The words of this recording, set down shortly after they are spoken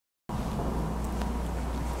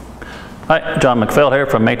Hi, John McPhail here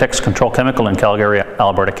from Matex Control Chemical in Calgary,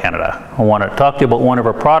 Alberta, Canada. I want to talk to you about one of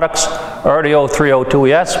our products, RDO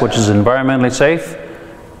 302ES, which is environmentally safe,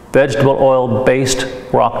 vegetable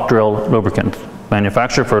oil-based rock drill lubricant,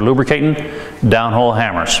 manufactured for lubricating downhole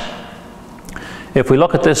hammers. If we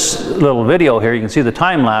look at this little video here, you can see the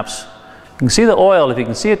time lapse. You can see the oil, if you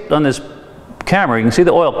can see it on this camera, you can see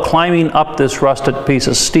the oil climbing up this rusted piece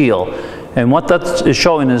of steel. And what that is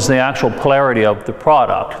showing is the actual polarity of the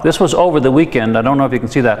product. This was over the weekend. I don't know if you can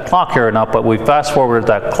see that clock here or not, but we fast forwarded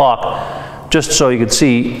that clock just so you could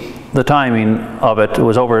see the timing of it. It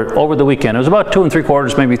was over the weekend. It was about 2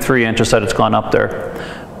 3/4, maybe 3 inches that it's gone up there.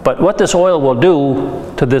 But what this oil will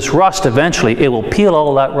do to this rust eventually, it will peel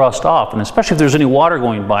all that rust off. And especially if there's any water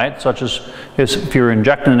going by it, such as if you're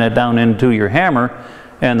injecting it down into your hammer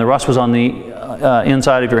and the rust was on the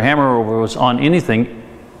inside of your hammer or was on anything,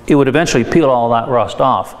 it would eventually peel all that rust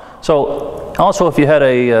off. So also if you had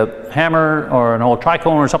a hammer or an old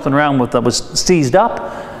tricone or something around that was seized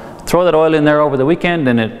up, throw that oil in there over the weekend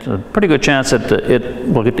and it's a pretty good chance that it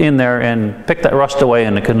will get in there and pick that rust away,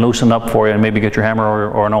 and it can loosen up for you and maybe get your hammer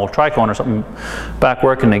or an old tricone or something back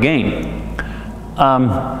working again.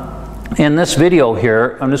 In this video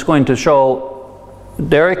here, I'm just going to show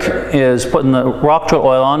Derek is putting the rock drill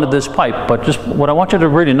oil onto this pipe, but just what I want you to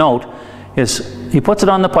really note is he puts it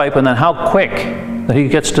on the pipe and then how quick that he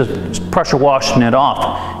gets to pressure washing it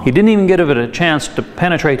off. He didn't even give it a chance to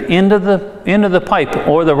penetrate into the pipe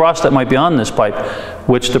or the rust that might be on this pipe,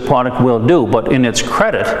 which the product will do. But in its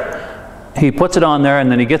credit, he puts it on there and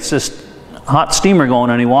then he gets this hot steamer going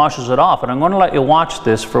and he washes it off. And I'm going to let you watch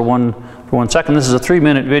this for one second. This is a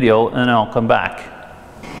 3-minute video and then I'll come back.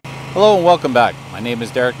 Hello and welcome back. My name is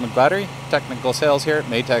Derek McBattery, Technical Sales here at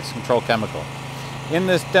Matex Control Chemical. In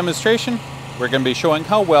this demonstration, we're going to be showing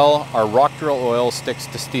how well our rock drill oil sticks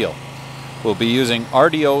to steel. We'll be using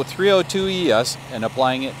RDO 302ES and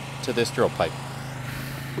applying it to this drill pipe.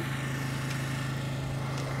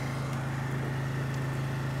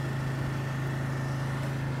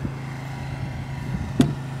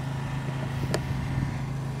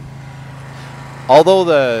 Although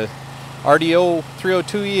the RDO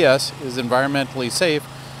 302ES is environmentally safe,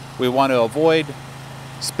 we want to avoid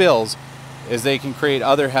spills as they can create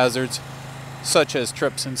other hazards such as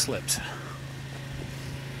trips and slips.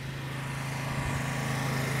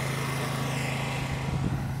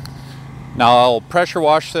 Now I'll pressure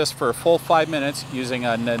wash this for a full 5 minutes using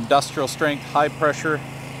an industrial strength, high pressure,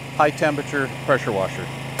 high temperature pressure washer.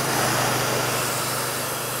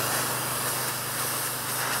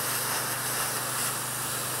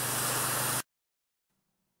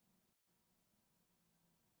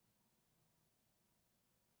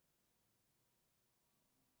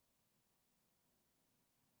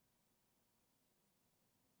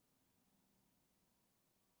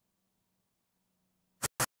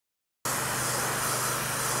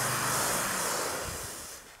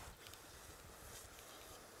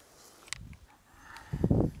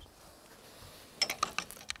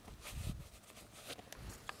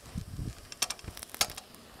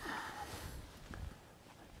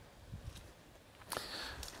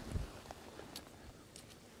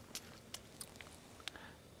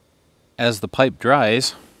 As the pipe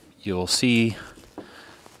dries, you'll see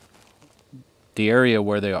the area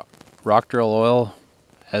where the rock drill oil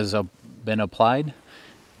has been applied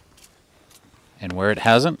and where it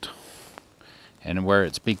hasn't, and where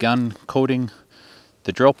it's begun coating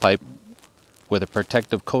the drill pipe with a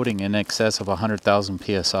protective coating in excess of 100,000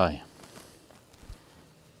 psi.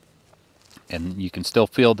 And you can still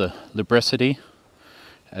feel the lubricity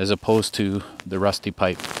as opposed to the rusty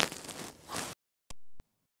pipe.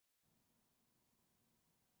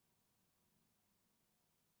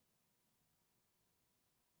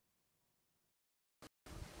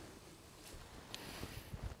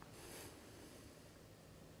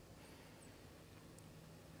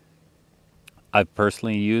 I've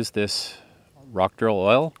personally used this rock drill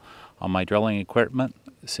oil on my drilling equipment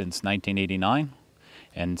since 1989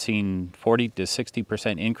 and seen 40 to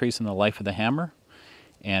 60% increase in the life of the hammer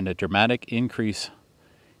and a dramatic increase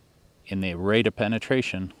in the rate of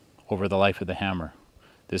penetration over the life of the hammer.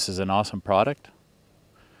 This is an awesome product,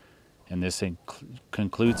 and this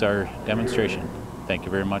concludes our demonstration. Thank you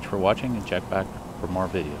very much for watching, and check back for more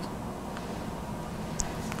videos.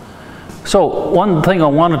 So one thing I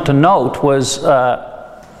wanted to note was,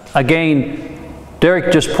 again,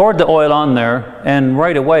 Derek just poured the oil on there and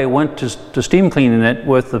right away went to steam cleaning it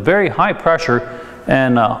with a very high pressure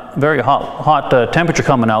and very hot temperature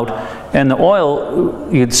coming out. And the oil,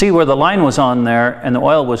 you'd see where the line was on there and the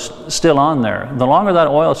oil was still on there. The longer that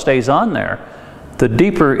oil stays on there, the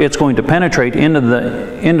deeper it's going to penetrate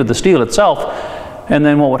into the steel itself. And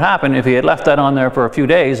then what would happen if you had left that on there for a few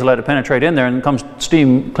days, let it penetrate in there, and comes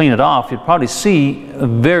steam clean it off, you'd probably see a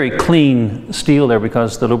very clean steel there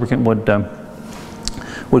because the lubricant would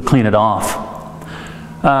clean it off.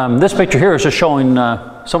 This picture here is just showing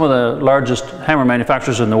some of the largest hammer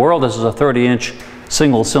manufacturers in the world. This is a 30-inch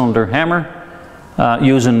single cylinder hammer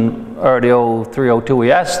using RDO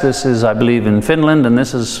 302ES. This is, I believe, in Finland, and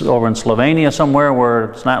this is over in Slovenia somewhere,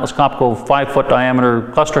 where it's an Atlas Copco 5-foot diameter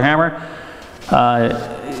cluster hammer.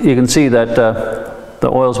 You can see that the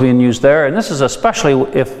oil's being used there, and this is especially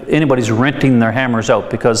if anybody's renting their hammers out,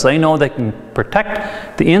 because they know they can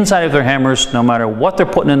protect the inside of their hammers no matter what they're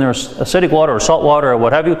putting in there, acidic water or salt water or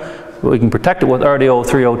what have you. We can protect it with RDO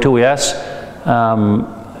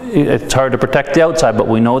 302ES. It's hard to protect the outside, but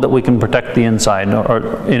we know that we can protect the inside,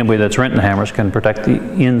 or anybody that's renting the hammers can protect the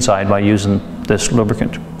inside by using this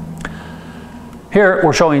lubricant. Here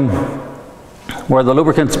we're showing where the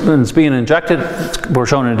lubricant is being injected. We're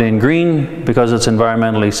showing it in green because it's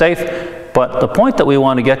environmentally safe. But the point that we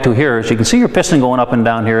want to get to here is you can see your piston going up and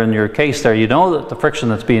down here in your case there. You know that the friction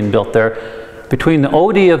that's being built there between the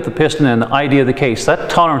OD of the piston and the ID of the case, that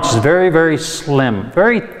tolerance is very, very slim,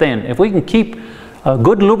 very thin. If we can keep a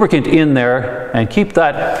good lubricant in there and keep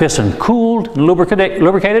that piston cooled and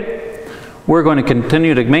lubricated, we're going to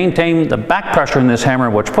continue to maintain the back pressure in this hammer,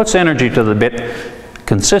 which puts energy to the bit,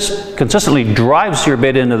 consistently drives your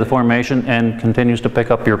bit into the formation, and continues to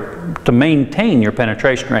pick up to maintain your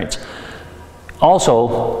penetration rates.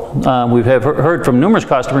 Also, we've heard from numerous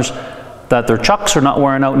customers that their chucks are not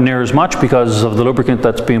wearing out near as much because of the lubricant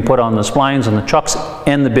that's being put on the splines and the chucks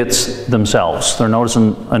and the bits themselves. They're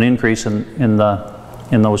noticing an increase in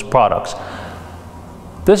those products.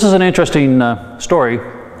 This is an interesting story.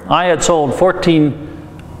 I had sold 14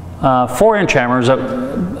 4-inch hammers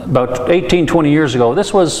about 18-20 years ago.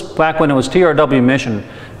 This was back when it was TRW mission.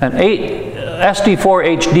 And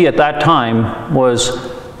SD4 HD at that time was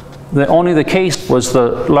only the case was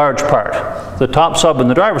the large part. The top sub and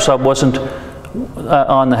the driver sub wasn't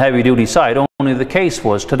on the heavy duty side, only the case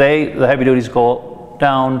was. Today the heavy duties go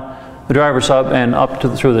down the driver sub and up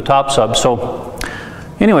to through the top sub. So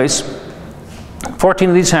anyways, 14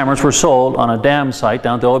 of these hammers were sold on a dam site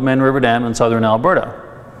down at the Old Man River Dam in southern Alberta.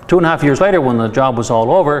 2.5 years later, when the job was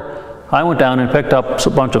all over, I went down and picked up a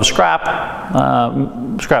bunch of scrap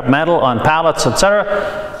metal on pallets,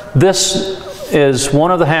 etc. This is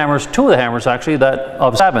one of the hammers, 2 of the hammers actually,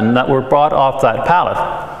 of 7 that were brought off that pallet.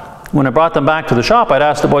 When I brought them back to the shop, I'd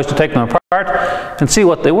asked the boys to take them apart and see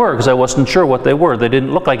what they were, because I wasn't sure what they were. They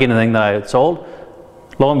didn't look like anything that I had sold.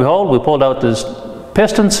 Lo and behold, we pulled out these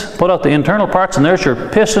pistons, pulled out the internal parts, and there's your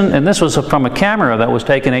piston. And this was from a camera that was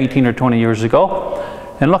taken 18 or 20 years ago.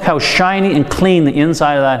 And look how shiny and clean the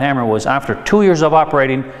inside of that hammer was after 2 years of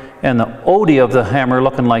operating, and the OD of the hammer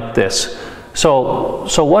looking like this. So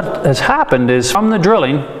what has happened is, from the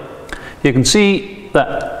drilling, you can see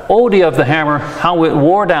the OD of the hammer, how it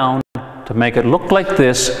wore down to make it look like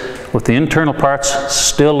this, with the internal parts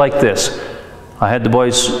still like this. I had the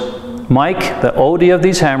boys mic the OD of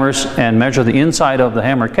these hammers and measure the inside of the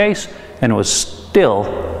hammer case, and it was still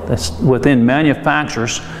within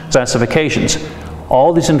manufacturer's specifications.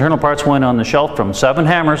 All these internal parts went on the shelf from 7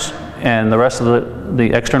 hammers, and the rest of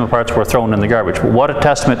the external parts were thrown in the garbage. But what a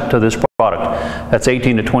testament to this product. That's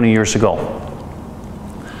 18 to 20 years ago.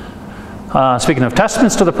 Speaking of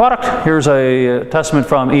testaments to the product, here's a testament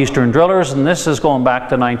from Eastern Drillers, and this is going back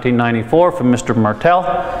to 1994 from Mr. Martel.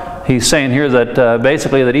 He's saying here that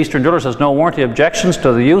basically that Eastern Drillers has no warranty objections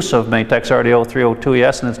to the use of Matex RDO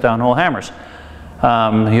 302ES in its downhole hammers.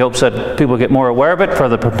 He hopes that people get more aware of it for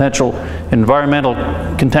the potential environmental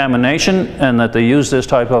contamination, and that they use this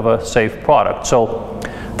type of a safe product. So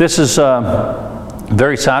this is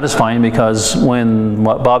very satisfying, because when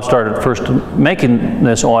Bob started first making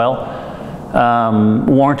this oil,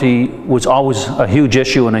 warranty was always a huge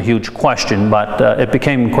issue and a huge question, but it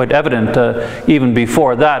became quite evident even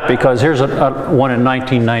before that, because here's one in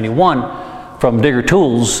 1991 from Digger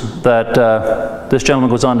Tools that this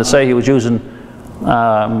gentleman goes on to say he was using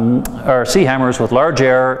RC hammers with large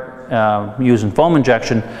air using foam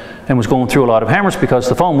injection, and was going through a lot of hammers because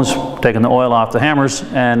the foam was taking the oil off the hammers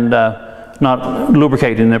and not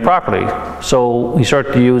lubricating it properly. So he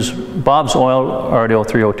started to use Bob's oil, RDO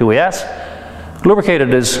 302ES, lubricated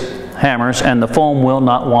his hammers, and the foam will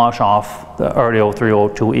not wash off the RDO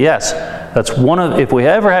 302ES. That's one of, if we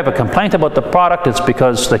ever have a complaint about the product, it's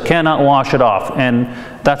because they cannot wash it off, and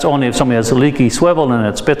that's only if somebody has a leaky swivel and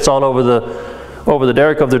it spits all over over the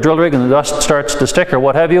derrick of the drill rig and the dust starts to stick or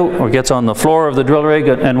what have you, or gets on the floor of the drill rig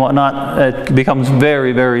and whatnot, it becomes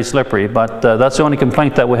very, very slippery. But that's the only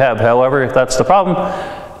complaint that we have. However, if that's the problem,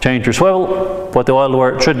 change your swivel, put the oil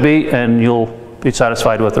where it should be, and you'll be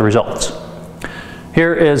satisfied with the results.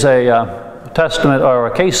 Here is a testament or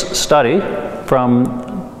a case study from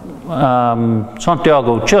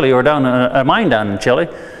Santiago, Chile, or down a mine down in Chile,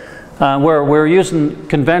 where we're using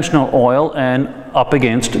conventional oil and up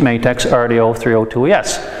against Matex RDO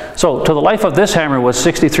 302ES. So to the life of this hammer was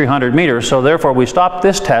 6,300 meters, so therefore we stopped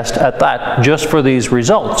this test at that just for these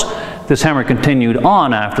results. This hammer continued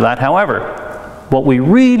on after that. However, what we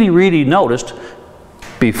really noticed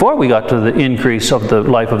before we got to the increase of the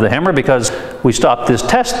life of the hammer, because we stopped this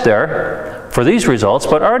test there for these results,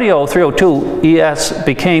 but RDO 302ES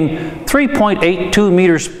became 3.82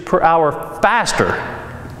 meters per hour faster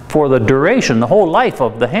for the duration, the whole life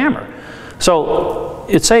of the hammer. So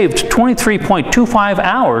it saved 23.25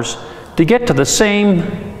 hours to get to the same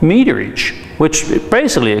meterage, which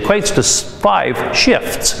basically equates to 5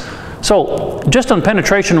 shifts. So just on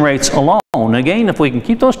penetration rates alone, again, if we can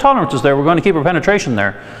keep those tolerances there, we're going to keep our penetration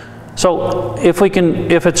there. So if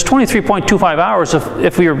it's 23.25 hours,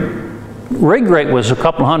 if your rig rate was a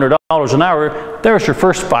couple $100 an hour, there's your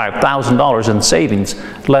first $5,000 in savings,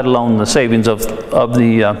 let alone the savings of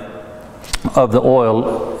the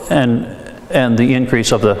oil and the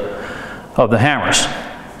increase of the hammers.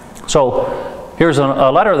 So here's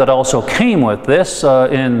a letter that also came with this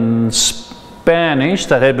in Spanish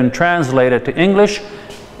that had been translated to English,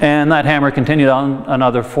 and that hammer continued on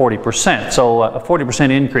another 40%. So a 40%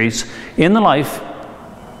 increase in the life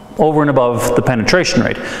over and above the penetration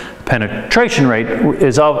rate. Penetration rate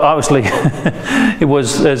is obviously, it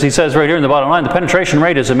was, as he says right here in the bottom line, the penetration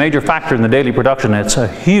rate is a major factor in the daily production. It's a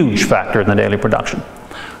huge factor in the daily production.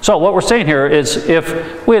 So what we're saying here is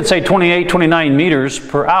if we had, say, 28, 29 meters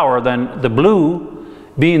per hour, then the blue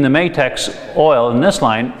being the Matex oil in this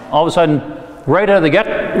line, all of a sudden, right out of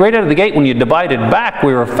the gate, when you divided back,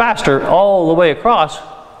 we were faster all the way across,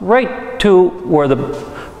 right to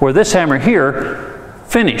where this hammer here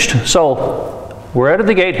finished. So we're out of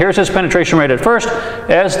the gate. Here's his penetration rate at first.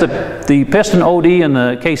 As the piston OD and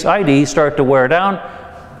the case ID start to wear down,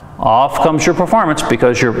 off comes your performance,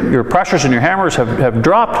 because your pressures in your hammers have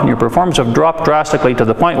dropped, and your performance have dropped drastically to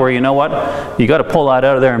the point where, you know what, you got to pull that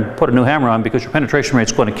out of there and put a new hammer on, because your penetration rate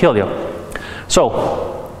is going to kill you.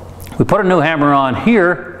 So we put a new hammer on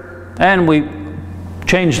here, and we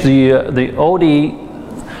changed the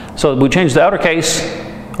OD, so we changed the outer case,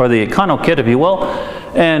 or the econo kit, if you will,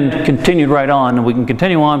 and continued right on. And we can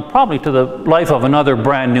continue on probably to the life of another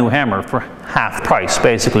brand new hammer for half price,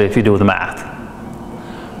 basically, if you do the math.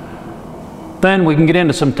 Then we can get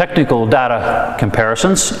into some technical data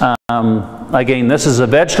comparisons. Again, this is a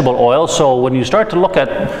vegetable oil, so when you start to look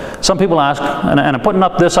at, some people ask, and I'm putting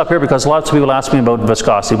this up here because lots of people ask me about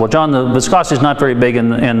viscosity. Well, John, the viscosity is not very big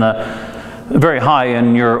very high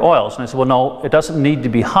in your oils. And I said, well, no, it doesn't need to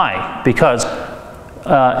be high, because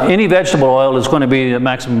any vegetable oil is going to be a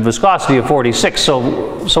maximum viscosity of 46.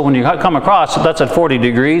 So when you come across, that's at 40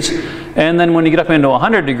 degrees. And then when you get up into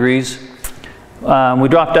 100 degrees, we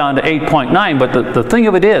drop down to 8.9, but the thing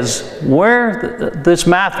of it is, where this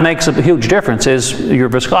math makes a huge difference is your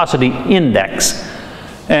viscosity index.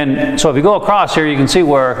 And so if you go across here, you can see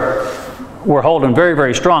where we're holding very,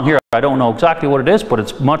 very strong here. I don't know exactly what it is, but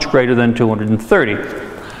it's much greater than 230.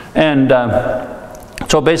 And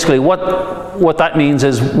so basically what that means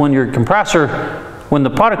is when your compressor, when the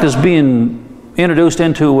product is being introduced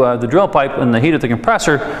into the drill pipe and the heat of the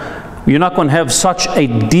compressor, you're not going to have such a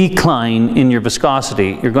decline in your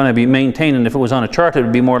viscosity. You're going to be maintaining, if it was on a chart, it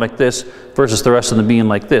would be more like this versus the rest of them being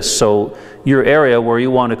like this. So your area where you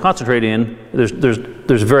want to concentrate in,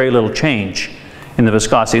 there's very little change in the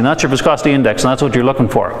viscosity. And that's your viscosity index, and that's what you're looking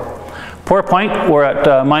for. Pour point, we're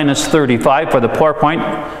at minus 35 for the pour point.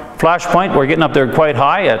 Flash point, we're getting up there quite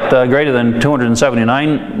high at greater than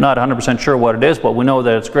 279. Not 100% sure what it is, but we know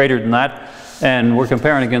that it's greater than that. And we're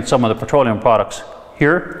comparing against some of the petroleum products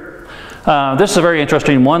here. This is a very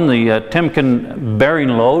interesting one, the Timken bearing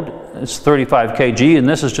load. It's 35 kg, and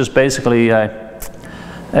this is just basically a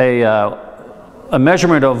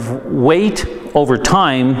measurement of weight over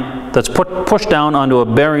time that's pushed down onto a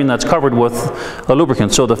bearing that's covered with a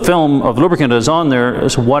lubricant. So the film of lubricant is on there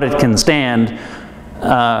is what it can stand,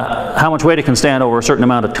 how much weight it can stand over a certain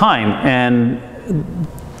amount of time. And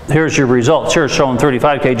here's your results. Here it's showing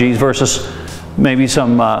 35 kgs versus maybe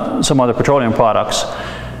some other petroleum products.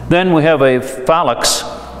 Then we have a Phalix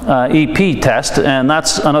EP test, and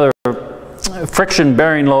that's another friction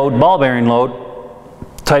bearing load, ball bearing load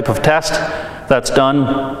type of test that's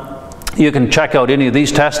done. You can check out any of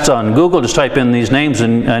these tests on Google. Just type in these names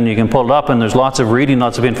and you can pull it up, and there's lots of reading,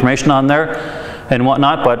 lots of information on there and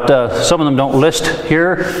whatnot, but some of them don't list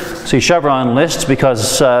here. See, Chevron lists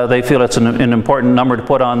because they feel it's an important number to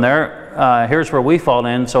put on there. Here's where we fall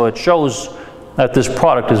in, so it shows that this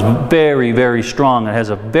product is very, very strong. It has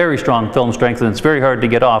a very strong film strength, and it's very hard to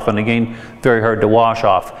get off, and again, very hard to wash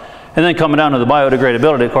off. And then coming down to the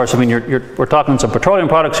biodegradability, of course, I mean, we're talking some petroleum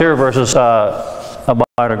products here versus a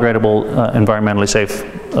biodegradable, environmentally safe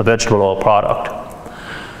vegetable oil product.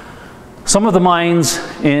 Some of the mines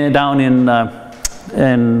down in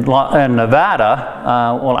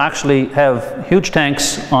Nevada will actually have huge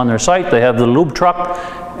tanks on their site. They have the lube truck,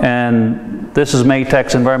 and this is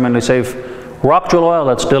Matex environmentally safe rock drill oil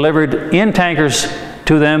that's delivered in tankers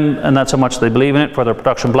to them, and that's how much they believe in it for their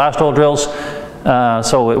production blast hole drills.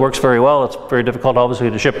 So it works very well. It's very difficult, obviously,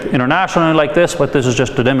 to ship internationally like this, but this is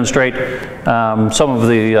just to demonstrate some of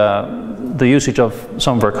the usage of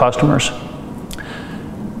some of our customers.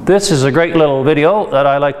 This is a great little video that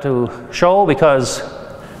I like to show because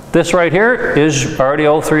this right here is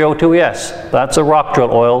RDO 302ES. That's a rock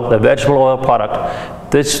drill oil, the vegetable oil product.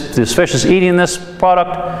 This fish is eating this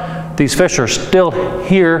product. These fish are still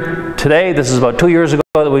here today. This is about 2 years ago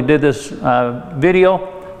that we did this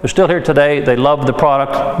video. They're still here today. They love the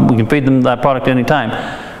product. We can feed them that product anytime.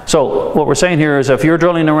 So what we're saying here is, if you're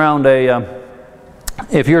drilling around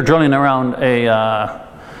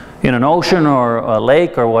in an ocean or a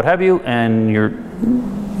lake or what have you, and you're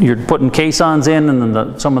putting caissons in, and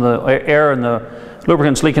then some of the air and the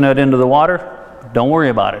lubricants leaking out into the water, don't worry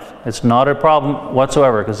about it. It's not a problem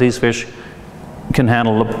whatsoever, because these fish can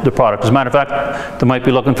handle the product. As a matter of fact, they might be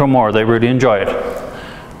looking for more. They really enjoy it.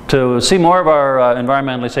 To see more of our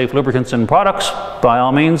environmentally safe lubricants and products, by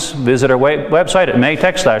all means, visit our website at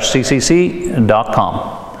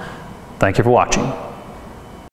matex-ccc.com. Thank you for watching.